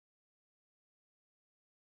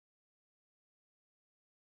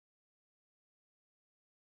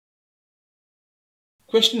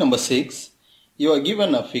Question number 6. You are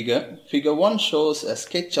given a figure. Figure 1 shows a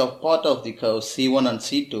sketch of part of the curve C1 and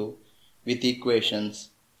C2 with equations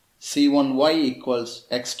C1y equals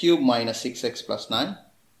x cubed minus 6x plus 9,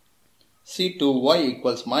 C2y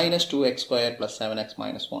equals minus 2x squared plus 7x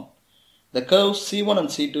minus 1. The curves C1 and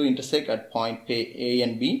C2 intersect at point A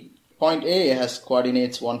and B. Point A has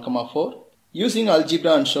coordinates 1, 4. Using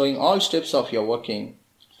algebra and showing all steps of your working,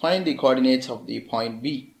 find the coordinates of the point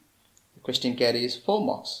B. The question carries 4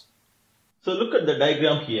 marks. So look at the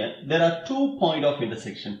diagram here. There are 2 points of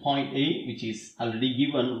intersection. Point A, which is already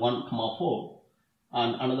given 1, 4,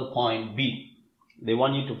 and another point B. They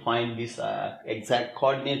want you to find these exact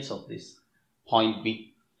coordinates of this point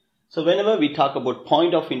B. So whenever we talk about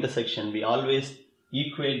point of intersection, we always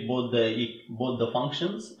equate both the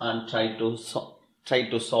functions and try to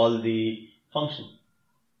solve the function.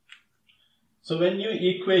 So when you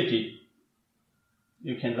equate it,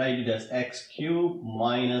 you can write it as x cubed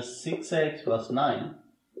minus 6x plus 9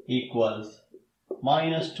 equals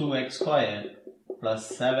minus 2x squared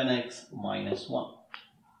plus 7x minus 1.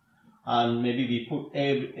 And maybe we put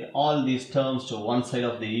all these terms to one side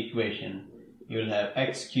of the equation. You will have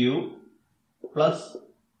x cubed plus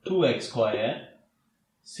 2x squared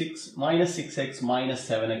minus 6x minus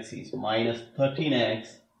 7x is minus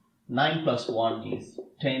 13x. 9 plus 1 is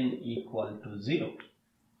 10 equal to 0.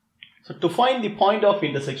 So to find the point of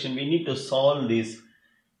intersection, we need to solve this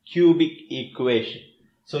cubic equation.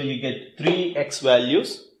 So you get 3 x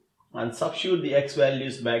values and substitute the x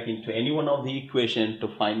values back into any one of the equation to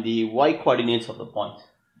find the y coordinates of the points.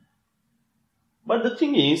 But the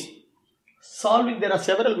thing is, there are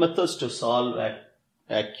several methods to solve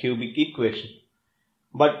a cubic equation,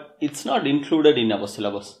 but it's not included in our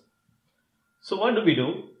syllabus. So what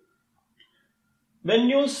do? When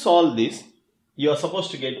you solve this, you are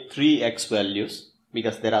supposed to get 3 x values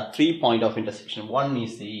because there are 3 points of intersection. One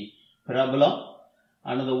is the parabola,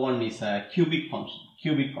 another one is a cubic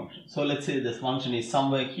function. So let's say this function is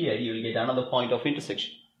somewhere here, you will get another point of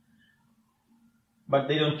intersection. But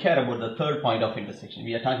they don't care about the third point of intersection.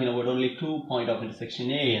 We are talking about only 2 points of intersection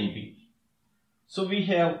A and B. So we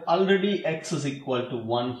have already x is equal to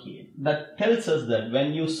 1 here. That tells us that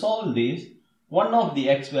when you solve this, one of the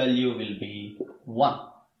x value will be 1.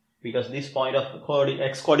 Because this point of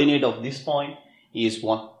x coordinate of this point is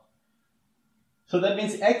 1. So that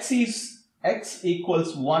means x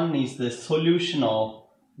equals 1 is the solution of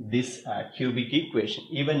this cubic equation.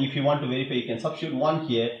 Even if you want to verify, you can substitute 1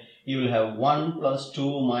 here. You will have 1 plus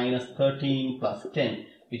 2 minus 13 plus 10,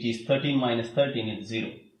 which is 13 minus 13 is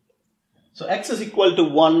 0. So x is equal to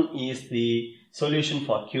 1 is the solution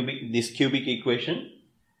for this cubic equation.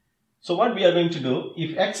 So what we are going to do,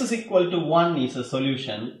 if x is equal to 1 is a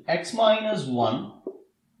solution, x minus 1,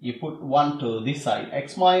 you put 1 to this side,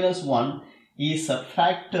 x minus 1 is a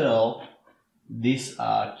factor of this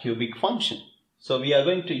cubic function. So we are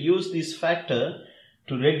going to use this factor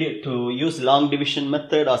to use long division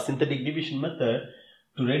method or synthetic division method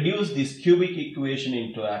to reduce this cubic equation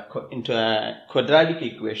into a quadratic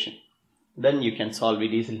equation. Then you can solve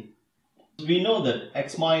it easily. We know that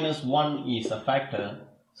x minus 1 is a factor.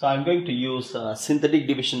 So I am going to use a synthetic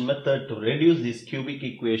division method to reduce this cubic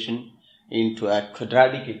equation into a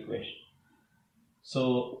quadratic equation.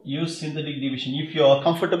 So use synthetic division. If you are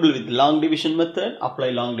comfortable with long division method,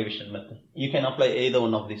 apply long division method. You can apply either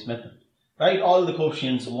one of these methods. Write all the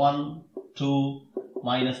coefficients 1, 2,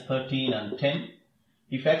 minus 13 and 10.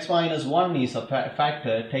 If x minus 1 is a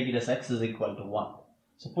factor, take it as x is equal to 1.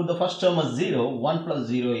 So put the first term as 0. 1 plus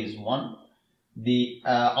 0 is 1. The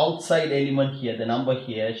outside element here, the number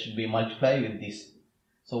here should be multiplied with this.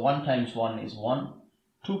 So 1 times 1 is 1.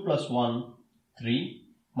 2 plus 1, 3.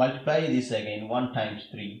 Multiply this again, 1 times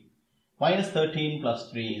 3. Minus 13 plus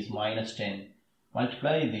 3 is minus 10.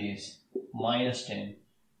 Multiply this, minus 10.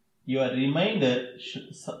 Your remainder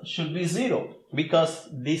should be 0 because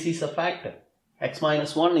this is a factor. X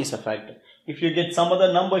minus 1 is a factor. If you get some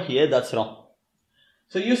other number here, that's wrong.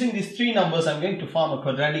 So using these 3 numbers, I'm going to form a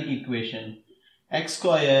quadratic equation. X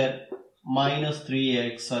squared minus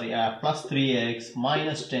 3x, plus 3x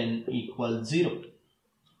minus 10 equals 0.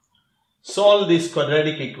 Solve this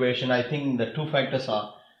quadratic equation. I think the 2 factors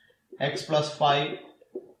are x plus 5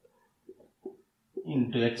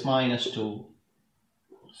 into x minus 2.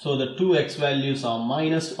 So the 2x values are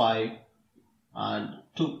minus 5 and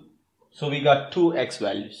 2. So we got 2x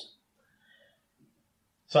values.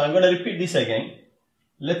 So I'm going to repeat this again.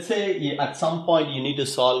 Let's say at some point you need to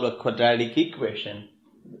solve a quadratic equation,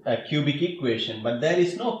 a cubic equation, but there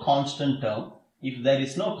is no constant term. If there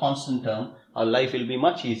is no constant term, our life will be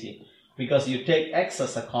much easier because you take x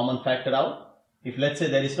as a common factor out. If let's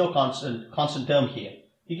say there is no constant term here,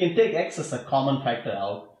 You can take x as a common factor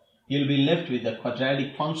out. You'll be left with a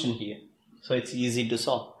quadratic function here. So it's easy to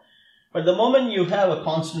solve. But the moment you have a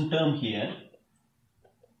constant term here,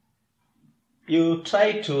 you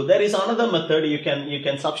try to, there is another method, you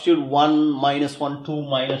can substitute 1, minus 1, 2,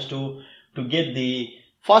 minus 2 to get the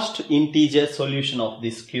first integer solution of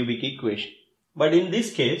this cubic equation. But in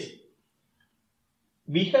this case,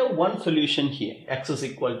 we have one solution here. X is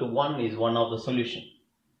equal to 1 is one of the solution.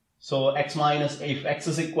 So if x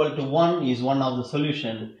is equal to 1 is one of the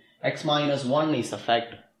solution, x minus 1 is a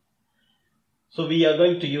factor. So we are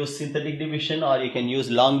going to use synthetic division, or you can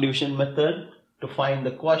use long division method to find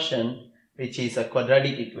the quotient, which is a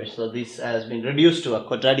quadratic equation. So this has been reduced to a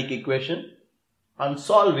quadratic equation, and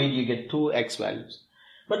solve it, you get 2x values.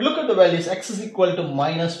 But look at the values. X is equal to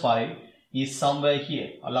minus 5 is somewhere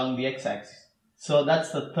here along the x-axis. So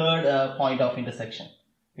that's the third point of intersection.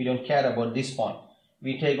 We don't care about this point.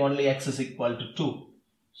 We take only x is equal to 2.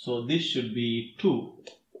 So this should be 2,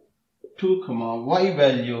 y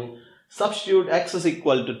value. Substitute x is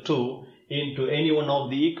equal to 2 into any one of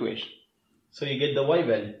the equation. So you get the y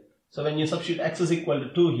value. So when you substitute x is equal to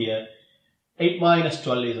 2 here, 8 minus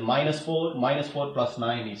 12 is minus 4. Minus 4 plus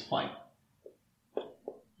 9 is 5.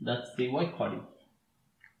 That's the y coordinate.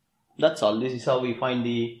 That's all. This is how we find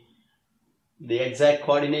the exact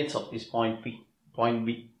coordinates of this point P, point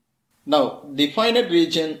B. Now, the finite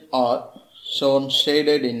region R, shown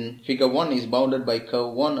shaded in figure 1, is bounded by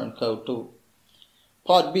curve 1 and curve 2.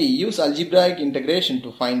 Part B, use algebraic integration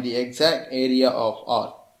to find the exact area of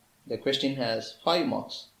R. The question has 5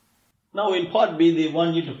 marks. Now in part B, they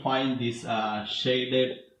want you to find this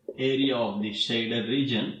shaded area of the shaded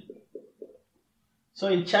region. So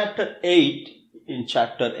in chapter 8,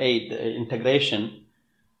 the integration,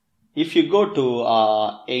 if you go to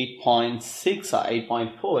 8.6 or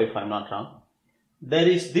 8.4 if I'm not wrong, there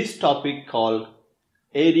is this topic called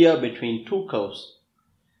area between two curves.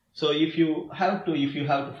 So if you have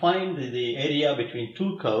to find the area between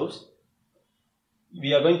two curves,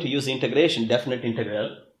 we are going to use integration, definite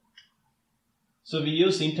integral. So we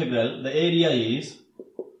use integral, the area is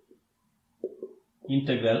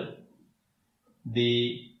integral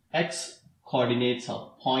the x coordinates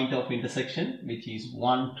of point of intersection, which is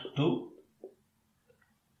 1 to 2,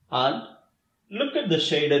 and look at the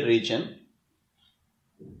shaded region.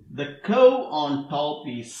 The curve on top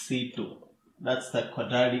is C2. That's the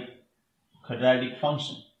quadratic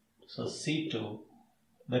function. So C2.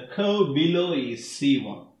 The curve below is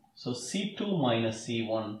C1. So C2 minus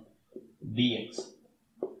C1 dx.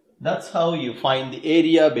 That's how you find the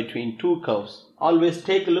area between two curves. Always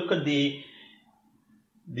take a look at the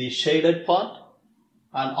shaded part,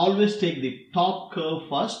 and always take the top curve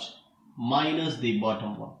first minus the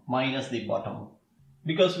bottom one.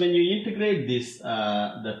 Because when you integrate this,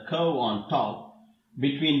 the curve on top,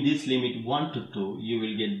 between this limit 1 to 2, you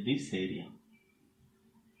will get this area.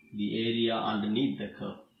 The area underneath the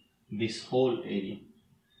curve, this whole area.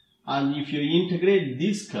 And if you integrate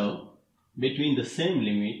this curve between the same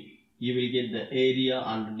limit, you will get the area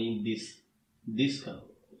underneath this curve.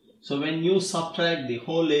 So when you subtract the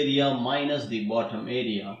whole area minus the bottom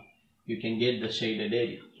area, you can get the shaded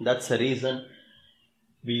area. That's the reason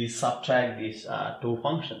we subtract these two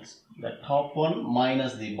functions, the top one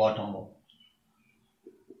minus the bottom one.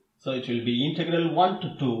 So it will be integral 1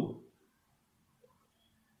 to 2.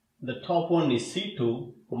 The top one is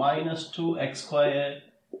C2 minus 2x squared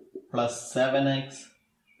plus 7x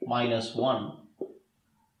minus 1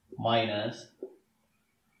 minus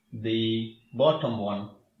the bottom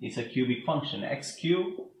one is a cubic function, x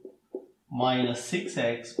cubed minus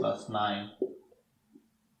 6x plus 9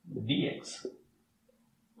 dx.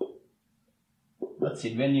 That's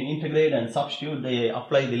it. When you integrate and substitute,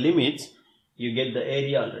 apply the limits, you get the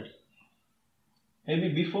area already. Maybe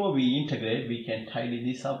before we integrate, we can tidy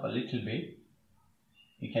this up a little bit.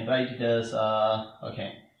 You can write it as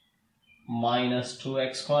minus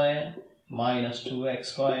 2x squared minus 2x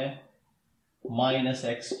squared minus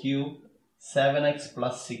x cubed. 7x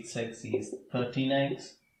plus 6x is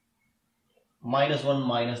 13x. Minus 1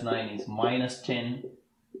 minus 9 is minus 10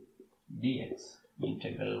 dx.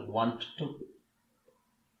 Integral 1 to 2.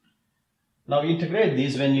 Now integrate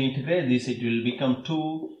this. When you integrate this, it will become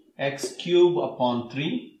 2x cubed upon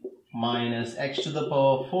 3 minus x to the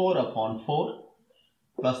power 4 upon 4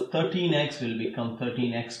 plus 13x will become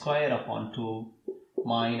 13x squared upon 2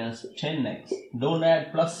 minus 10x. Don't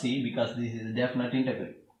add plus c because this is a definite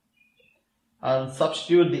integral. And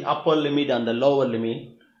substitute the upper limit and the lower limit,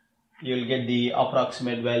 you will get the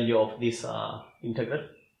approximate value of this integral.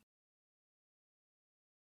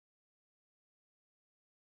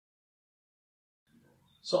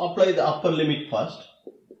 So apply the upper limit first.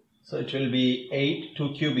 So it will be 8,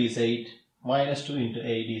 2 cube is 8, minus 2 into 8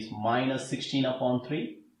 is minus 16 upon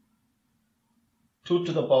 3. 2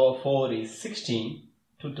 to the power 4 is 16.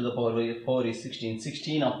 2 to the power 4 is 16.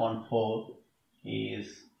 16 upon 4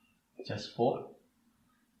 is just 4.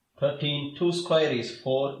 13, 2 square is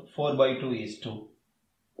 4. 4 by 2 is 2.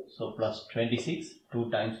 So plus 26. 2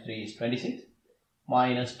 times 3 is 26.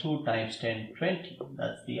 Minus 2 times 10, 20.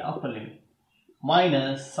 That's the upper limit.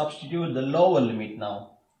 Minus, substitute the lower limit now.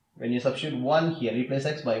 When you substitute 1 here, replace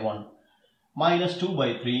x by 1. Minus 2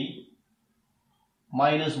 by 3.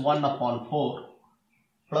 Minus 1 upon 4.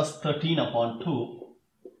 Plus 13 upon 2.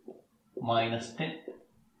 Minus 10.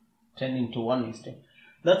 10 into 1 is 10.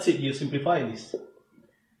 That's it. You simplify this.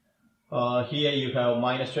 Here you have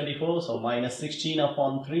minus 24. So minus 16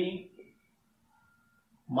 upon 3.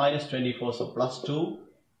 Minus 24. So plus 2.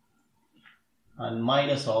 And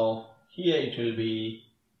minus of, here it will be,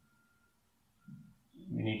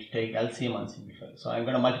 we need to take LCM and simplify. So I'm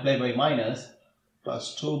going to multiply by minus,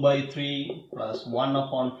 plus 2 by 3, plus 1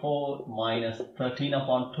 upon 4, minus 13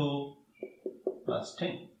 upon 2, plus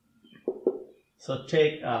 10. So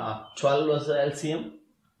take 12 as the LCM.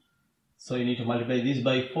 So you need to multiply this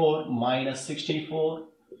by 4, minus 64,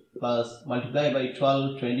 plus multiply by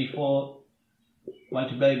 12, 24,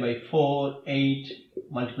 multiply by 4, 8,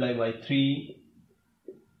 multiply by 3,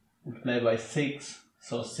 multiply by 6,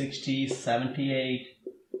 so 60, 78,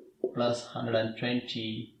 plus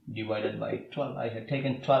 120 divided by 12. I have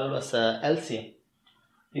taken 12 as a LCM.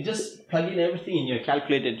 You just plug in everything in your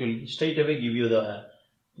calculator, it will straight away give you the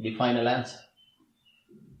final answer.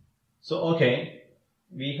 So okay,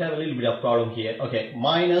 we have a little bit of problem here. Okay,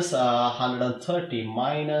 minus 130,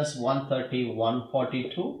 minus 130,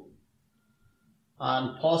 142,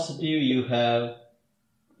 and positive you have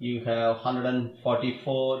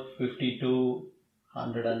 144, 52,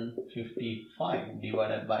 155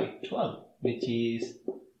 divided by 12, which is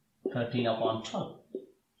 13 upon 12.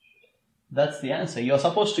 That's the answer. You are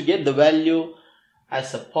supposed to get the value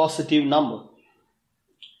as a positive number.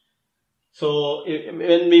 So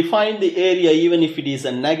when we find the area, even if it is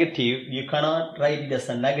a negative, you cannot write it as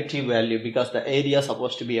a negative value because the area is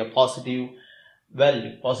supposed to be a positive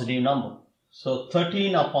value, positive number. So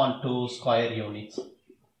 13 upon 2 square units.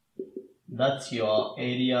 That's your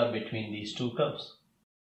area between these two curves.